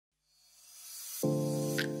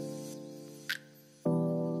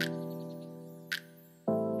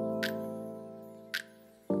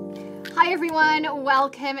Hi everyone,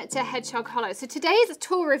 welcome to Hedgehog Hollow. So today's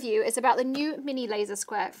tool review is about the new mini laser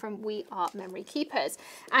square from We Are Memory Keepers.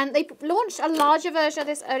 And they launched a larger version of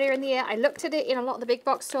this earlier in the year. I looked at it in a lot of the big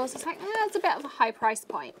box stores. It's like, it's a bit of a high price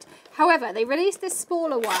point. However, they released this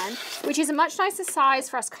smaller one, which is a much nicer size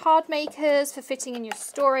for us card makers, for fitting in your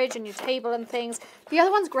storage and your table and things. The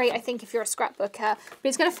other one's great, I think, if you're a scrapbooker, but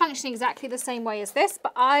it's going to function exactly the same way as this,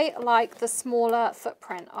 but I like the smaller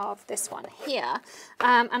footprint of this one here.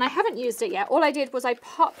 And I haven't used it yet. All I did was I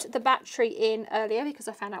popped the battery in earlier because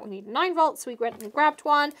I found out we need 9 volts, so we went and grabbed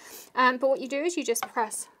one. But what you do is you just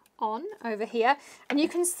press on over here, and you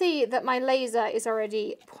can see that my laser is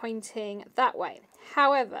already pointing that way.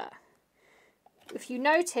 However, if you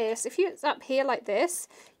notice, if it's up here like this,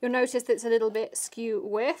 you'll notice that it's a little bit skew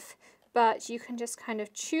with, but you can just kind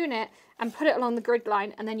of tune it and put it along the grid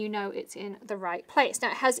line, and then you know it's in the right place. Now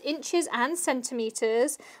it has inches and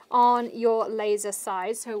centimeters on your laser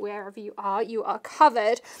side, so wherever you are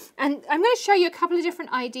covered. And I'm going to show you a couple of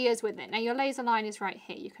different ideas with it. Now your laser line is right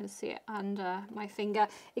here. You can see it under my finger.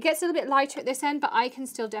 It gets a little bit lighter at this end, but I can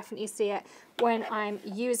still definitely see it when I'm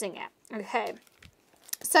using it. Okay.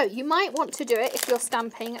 So you might want to do it if you're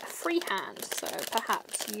stamping freehand. So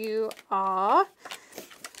perhaps you are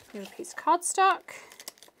doing a piece of cardstock.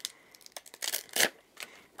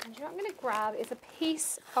 And what I'm going to grab is a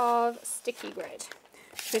piece of sticky grid,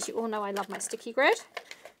 because you all know I love my sticky grid.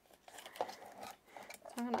 So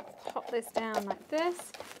I'm going to pop this down like this.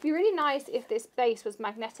 It'd be really nice if this base was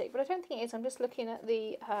magnetic, but I don't think it is. I'm just looking at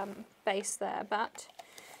the base there, but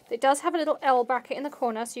it does have a little L bracket in the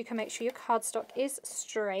corner, so you can make sure your cardstock is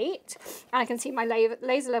straight. And I can see my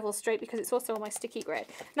laser level straight because it's also on my sticky grid.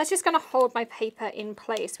 And that's just going to hold my paper in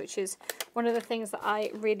place, which is one of the things that I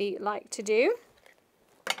really like to do.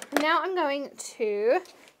 Now I'm going to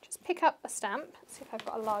just pick up a stamp. Let's see if I've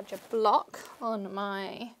got a larger block on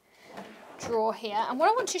my drawer here. And what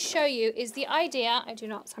I want to show you is the idea. I do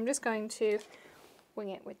not, so I'm just going to wing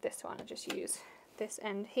it with this one. I'll just use this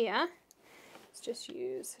end here. Let's just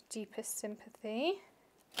use Deepest Sympathy.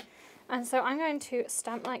 And so I'm going to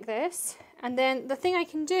stamp like this. And then the thing I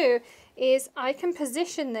can do is I can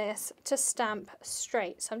position this to stamp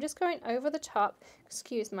straight. So I'm just going over the top.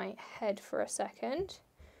 Excuse my head for a second.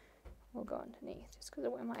 We'll go underneath just because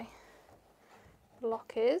of where my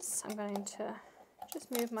block is. I'm going to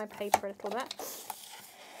just move my paper a little bit.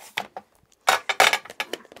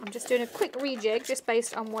 I'm just doing a quick rejig just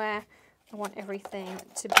based on where I want everything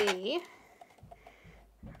to be.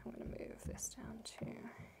 I'm going to move this down to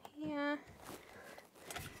here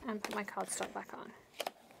and put my cardstock back on.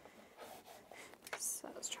 So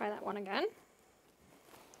let's try that one again.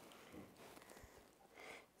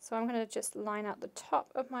 So I'm going to just line up the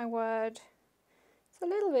top of my word. It's a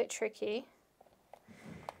little bit tricky,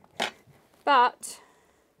 but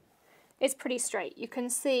it's pretty straight. You can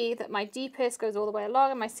see that my deepest goes all the way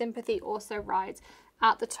along and my sympathy also rides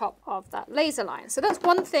at the top of that laser line. So that's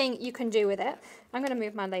one thing you can do with it. I'm going to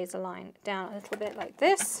move my laser line down a little bit like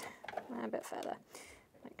this, and a bit further,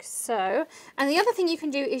 like so. And the other thing you can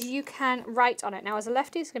do is you can write on it. Now as a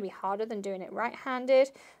lefty, it's going to be harder than doing it right-handed,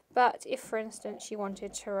 but if, for instance, you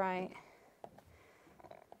wanted to write,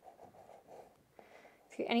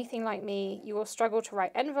 if you're anything like me, you will struggle to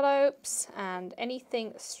write envelopes and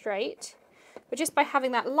anything straight. But just by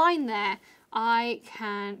having that line there, I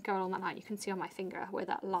can go along that line. You can see on my finger where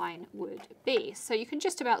that line would be. So you can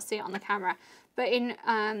just about see it on the camera. But in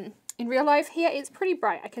real life here, it's pretty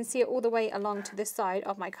bright. I can see it all the way along to this side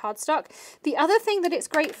of my cardstock. The other thing that it's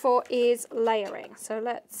great for is layering. So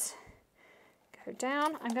let's go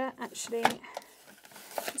down. I'm going to actually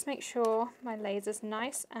just make sure my laser's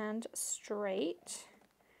nice and straight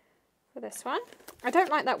for this one. I don't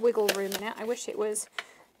like that wiggle room in it. I wish it was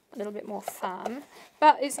a little bit more firm,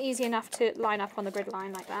 but it's easy enough to line up on the grid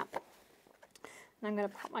line like that. And I'm going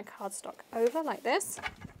to pop my cardstock over like this.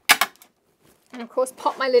 And of course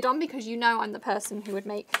pop my lid on, because you know I'm the person who would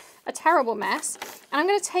make a terrible mess. And I'm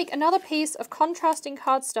going to take another piece of contrasting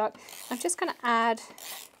cardstock. I'm just going to add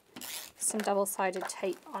some double-sided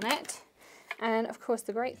tape on it. And of course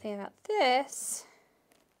the great thing about this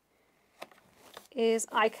is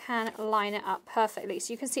I can line it up perfectly.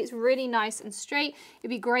 So you can see it's really nice and straight. It'd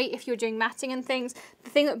be great if you're doing matting and things. The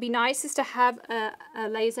thing that would be nice is to have a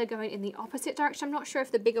laser going in the opposite direction. I'm not sure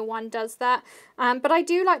if the bigger one does that, but I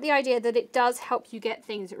do like the idea that it does help you get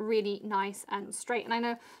things really nice and straight. And I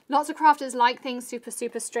know lots of crafters like things super,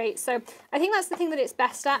 super straight. So I think that's the thing that it's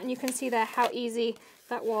best at, and you can see there how easy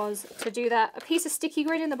that was to do that. A piece of sticky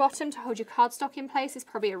grid in the bottom to hold your cardstock in place is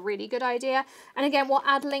probably a really good idea. And again, we'll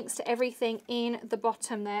add links to everything in the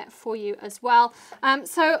bottom there for you as well.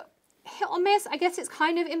 So hit or miss. I guess it's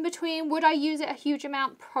kind of in between. Would I use it a huge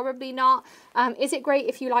amount? Probably not. Is it great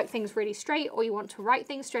if you like things really straight or you want to write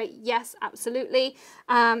things straight? Yes, absolutely.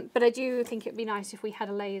 But I do think it'd be nice if we had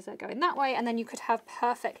a laser going that way, and then you could have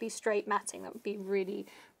perfectly straight matting. That would be really,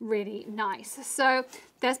 really nice. So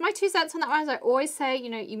there's my 2 cents on that one. As I always say, you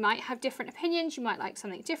know, you might have different opinions. You might like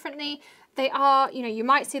something differently. They are, you know, you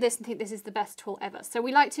might see this and think this is the best tool ever. So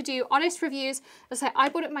we like to do honest reviews. As I say, I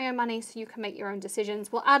bought it with my own money, so you can make your own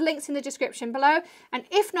decisions. We'll add links in the description below. And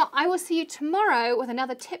if not, I will see you tomorrow with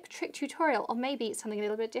another tip, trick, tutorial, or maybe something a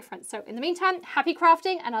little bit different. So in the meantime, happy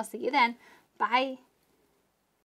crafting, and I'll see you then. Bye.